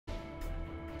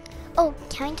Oh,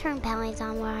 can I turn penalties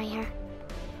on while I'm here?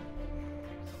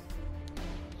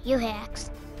 You hit X.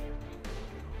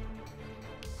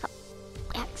 Oh,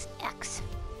 X.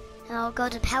 And I'll go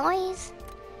to penalties.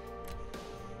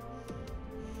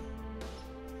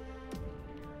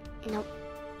 Nope.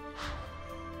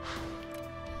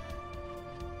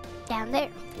 Down there.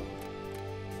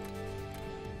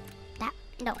 That,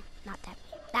 no, not that.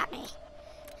 That way.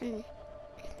 And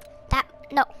that,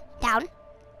 no, down.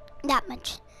 That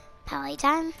much. Penalty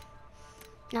time.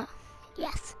 No,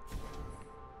 yes.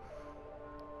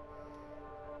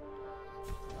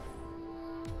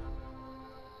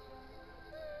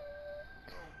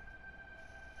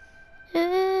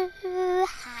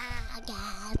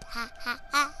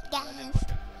 Guys,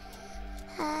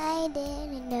 I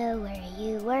didn't know where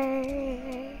you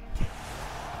were.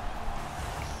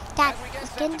 Dad,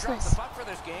 let's get into this.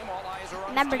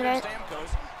 Remember there's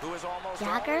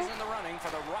Jagger? In the running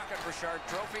for the Rocket Richard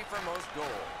Trophy for most goals.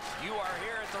 You are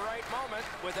here at the right moment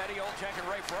with Eddie Olczyk and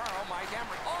Ray Ferraro, Mike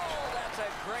Emery. Oh, that's a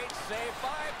great save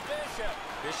by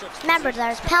Bishop. Remember,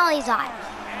 there's penalties on.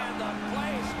 And the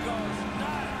place goes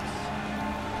nuts.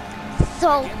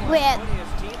 So with,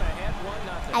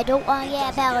 I don't want to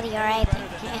get a penalty or anything.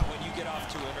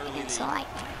 So like,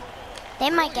 they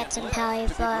might get some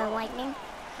penalties for Lightning.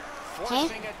 Okay?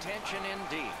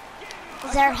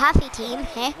 They're a Huffy team,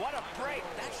 hey?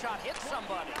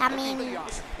 That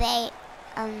means they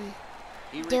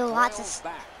do lots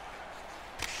of.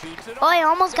 Oh, I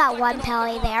almost got one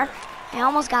penalty there. I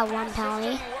almost got one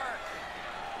penalty.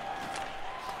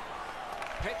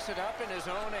 Picks it up in his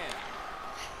own end.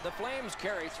 The Flames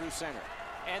carry through center.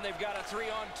 And they've got a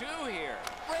 3-on-2 here.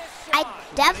 I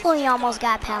definitely almost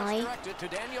got a penalty.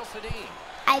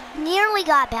 I nearly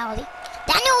got a penalty.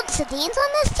 Daniel Sedin's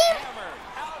on this team?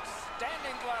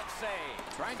 Outstanding glove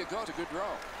save. Trying to go to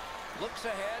Gaudreau. Looks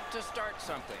ahead to start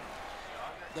something.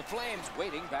 The Flames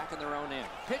waiting back in their own end.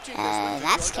 Pitching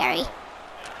that's scary.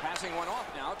 Passing one off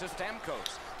now to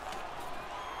Stamkos.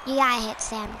 You gotta hit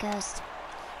Stamkos.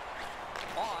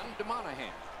 On to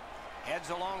Monahan. Heads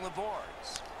along the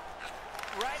boards.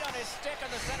 Right on his stick on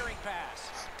the centering pass.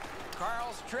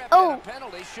 Carl's trip and a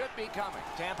penalty should be coming.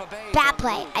 Tampa Bay. Bad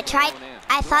play.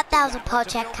 I thought that was a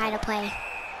poke-check kind of play.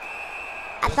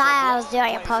 I thought I was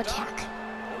doing a poke-check.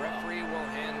 The referee will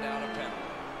hand out a penalty.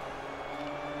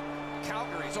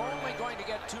 Calgary's only going to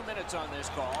get 2 minutes on this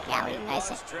call. Yeah, we nice.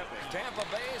 Tampa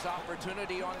Bay's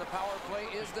opportunity on the power play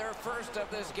is their first of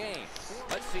this game.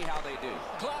 Let's see how they do.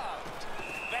 Gloved.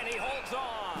 And he holds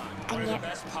on. One of the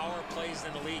best power plays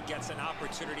in the league gets an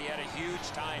opportunity at a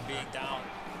huge time being down.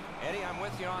 Eddie, I'm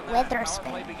with you on that. Power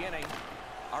play beginning.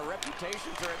 Our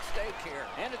reputations are at stake here,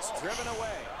 and it's driven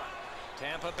away.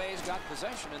 Tampa Bay's got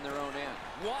possession in their own end.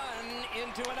 One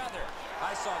into another.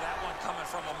 I saw that one coming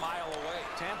from a mile away.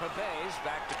 Tampa Bay's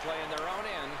back to play in their own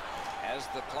end as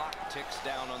the clock ticks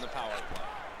down on the power play.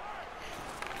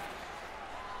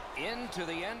 Into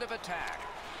the end of attack.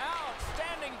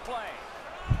 Outstanding play.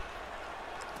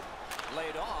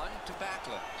 Laid on to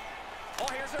Backlund. Oh,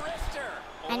 here's a wrister.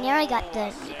 I nearly got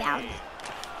the rebound.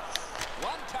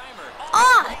 One-timer.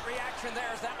 Oh! Reaction there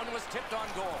as that one was tipped on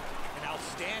goal. An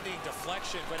outstanding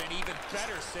deflection, but an even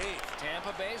better save.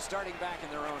 Tampa Bay starting back in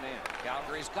their own end.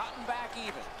 Calgary's gotten back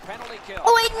even. Penalty kill.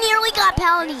 Oh, I nearly got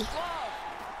penalty.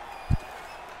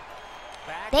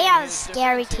 They are a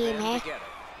scary team, hey?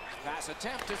 Pass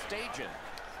attempt to Stajan.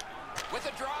 With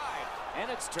a drive.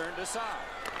 And it's turned aside.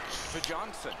 To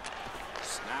Johnson.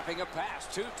 Snapping a pass.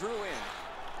 2 drew in.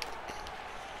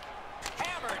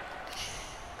 Hammered.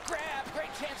 Grab.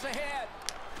 Great chance ahead.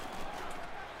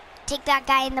 Take that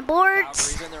guy in the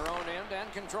boards. In their own end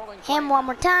and controlling him one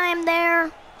more time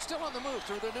there. Still on the move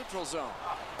through the neutral zone.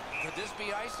 Could this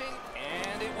be icing?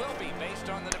 And it will be based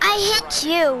on the. I hit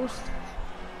you.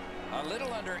 A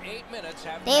little under 8 minutes.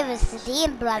 Davis, the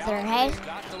Dean brother, hey?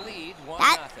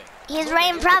 He's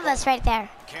right in front of us right there.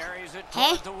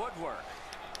 Hey?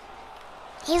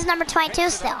 He's number 22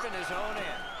 still.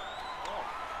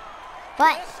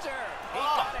 What?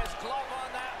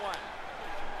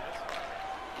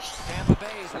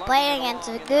 We're playing against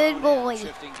a good boy.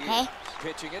 Hey?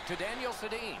 Pitching it to Daniel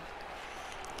Sedin.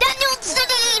 Daniel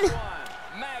Sedin!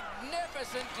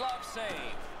 Magnificent glove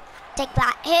save. Take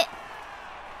that hit.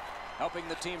 Helping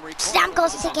the team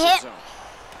Stamkos take a hit.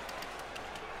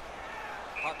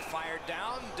 Puck fired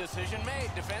down. Decision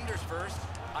made. Defenders first.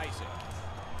 Icing.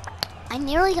 I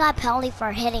nearly got a penalty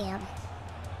for hitting him.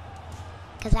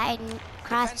 Because I didn't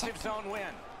cross check. Zone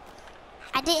win.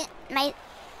 I didn't.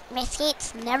 My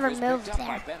skates never moved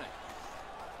there.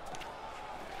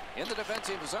 In the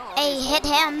defensive zone. I hit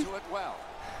him.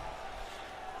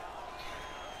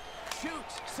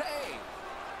 shoots, save.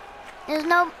 There's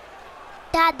no,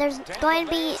 Dad, there's going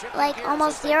to be like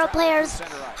almost 0 players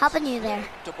helping you there.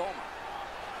 To Bowman.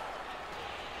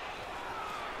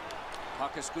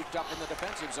 Puck is scooped up in the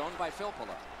defensive zone by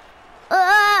Filppula.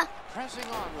 Pressing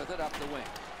on with it up the wing.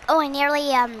 Oh, I nearly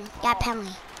got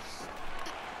penalty.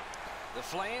 The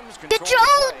Flames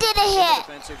Gaudreau did a hit.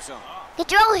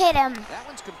 Gaudreau hit him. That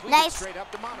one's completed Nice. straight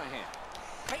up to Monahan.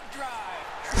 Big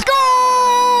drive.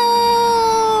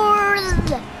 Scores!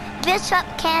 Bishop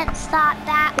can't stop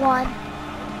that one.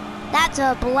 That's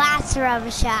a blaster of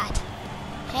a shot.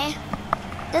 Okay.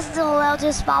 This is a little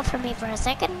too small for me for a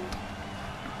second.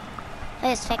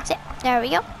 Let's fix it. There we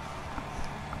go.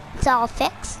 It's all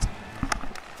fixed.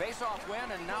 Face-off win,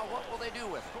 and now what will they do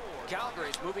with it?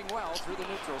 Calgary's moving well through the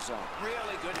neutral zone.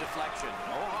 Really good deflection.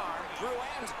 No harm.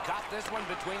 Drouin's got this one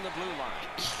between the blue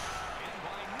lines.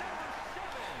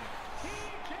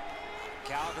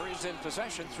 Calgary's in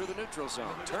possession through the neutral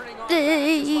zone. Turning on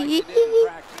just like they did in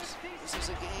practice. This is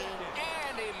a game,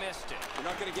 and he missed it. You're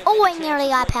not gonna get Oh, I many nearly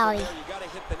chances got right from penalty. there. You gotta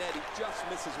hit the net. He just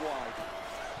misses wide.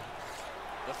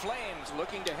 The Flames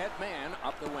looking to head man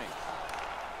up the wing.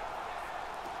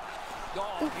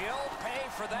 Oh, he'll pay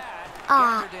for that.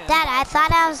 Gathered in. Dad,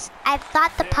 I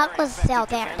thought the puck was still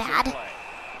there, Dad.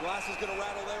 Glass is gonna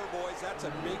rattle there, boys. That's a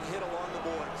big hit along the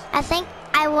boards. I think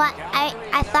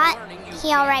I thought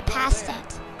he already passed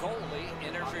it. Goalie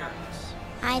interference.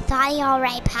 I thought he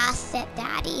already passed it,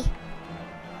 Daddy.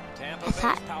 Tampa I Bay's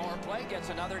thought- power play gets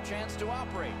another chance to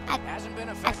operate. I- Hasn't been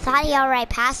I effective thought he yet. already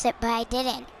passed it, but I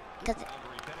didn't.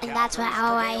 And that's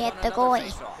how I hit the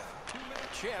goalie.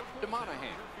 Chip to Monahan.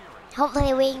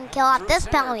 Hopefully we can kill off this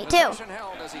penalty too. Possession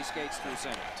held as he skates through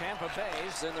center. Tampa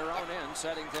Bay's in their own end,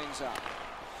 setting things up.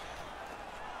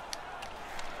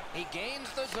 He gains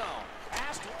the zone.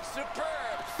 Asked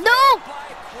superb. No!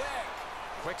 By Quick.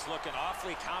 Quick's looking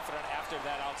awfully confident after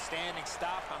that outstanding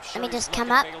stop. I'm sure me he's just come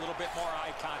looking up. to make a little bit more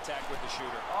eye contact with the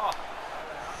shooter.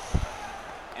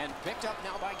 And picked up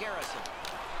now by Garrison.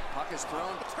 Puck is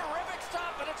thrown. Terrific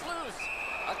stop, and it's loose.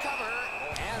 A cover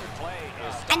and play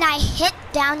is stopped. And I hit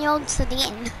Daniel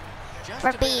Sedin Just for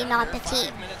a bit being on under the 5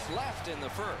 team. minutes left in the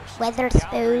first. Witherspoon.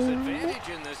 Calgary's advantage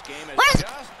in this game has Where's-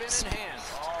 just been enhanced.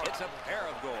 It's a pair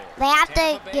of goals. They have to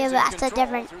Tampa Bay's give in us a control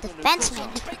different through the neutral defenseman.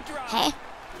 zone. Big drive. Okay?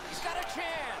 He's got a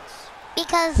chance.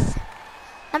 Because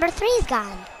number 3's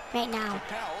gone right now.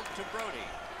 Propelled to Brody.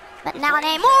 But The now Flames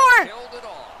anymore! have killed it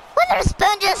all.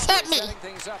 Witherspoon just hit me. Setting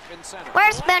things up in center.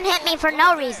 Witherspoon hit me for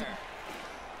no reason.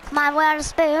 Come on,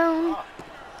 Witherspoon.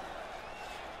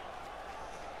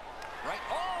 Right.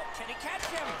 Oh, can he catch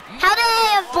him? How did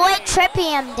I avoid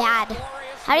tripping him, Dad?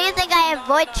 How do you think I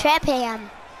avoid tripping him?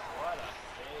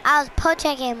 I was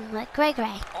poaching him with Gray Gray.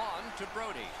 On to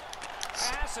Brody.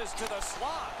 Passes to the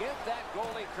slot. Give that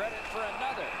goalie credit for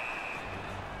another.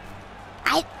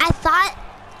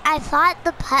 I thought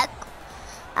the puck.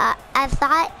 I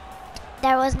thought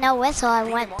there was no whistle. I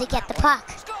went to get the puck.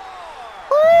 Score!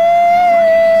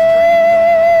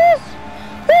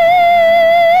 Woo!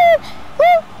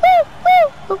 Woo! Woo!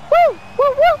 Woo! Woo! Woo!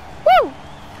 Woo! Woo! Woo!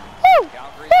 Woo!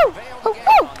 Calgary Woo! prevailed Woo! again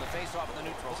Woo! on the face-off in the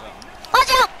neutral zone.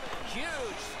 Watch out!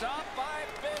 Huge stop by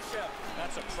Bishop.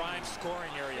 That's a prime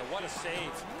scoring area. What a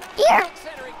save. Here. Big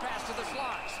centering pass to the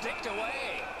slot. Sticked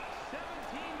away.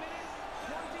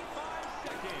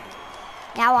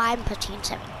 Now I'm pushing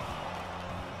him.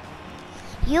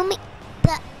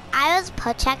 I was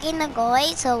checking the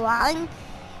goalie so long,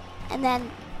 and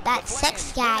then that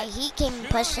 6th guy, he came and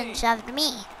pushed and shoved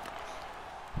me.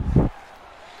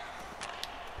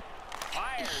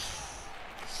 Fires.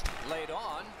 Laid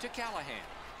on to Callahan.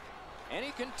 And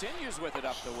he continues with it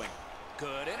up the wing.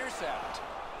 Good intercept.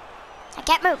 I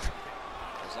can't move.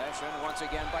 Possession once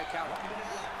again by Callahan.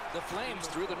 The Flames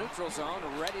through the neutral zone,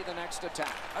 ready the next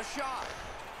attack. A shot.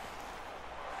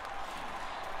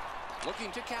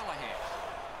 Looking to Callahan.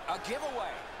 A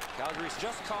giveaway. Calgary's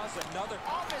just caused another.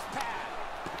 Off his pad.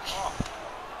 Oh.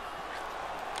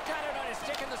 Got it on his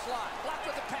stick in the slot. Blocked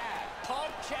with the pad.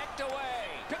 Pump checked away.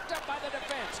 Picked up by the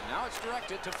defense. Now it's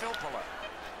directed to Filppula.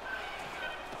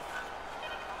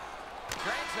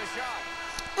 Cranks a shot.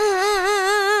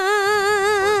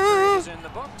 First is in the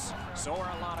books. So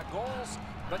are a lot of goals,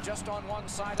 but just on one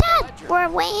side of the Dad, ledger. we're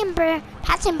way in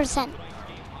passing percent.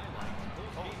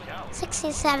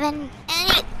 67.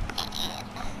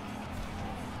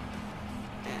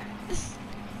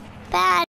 Bad.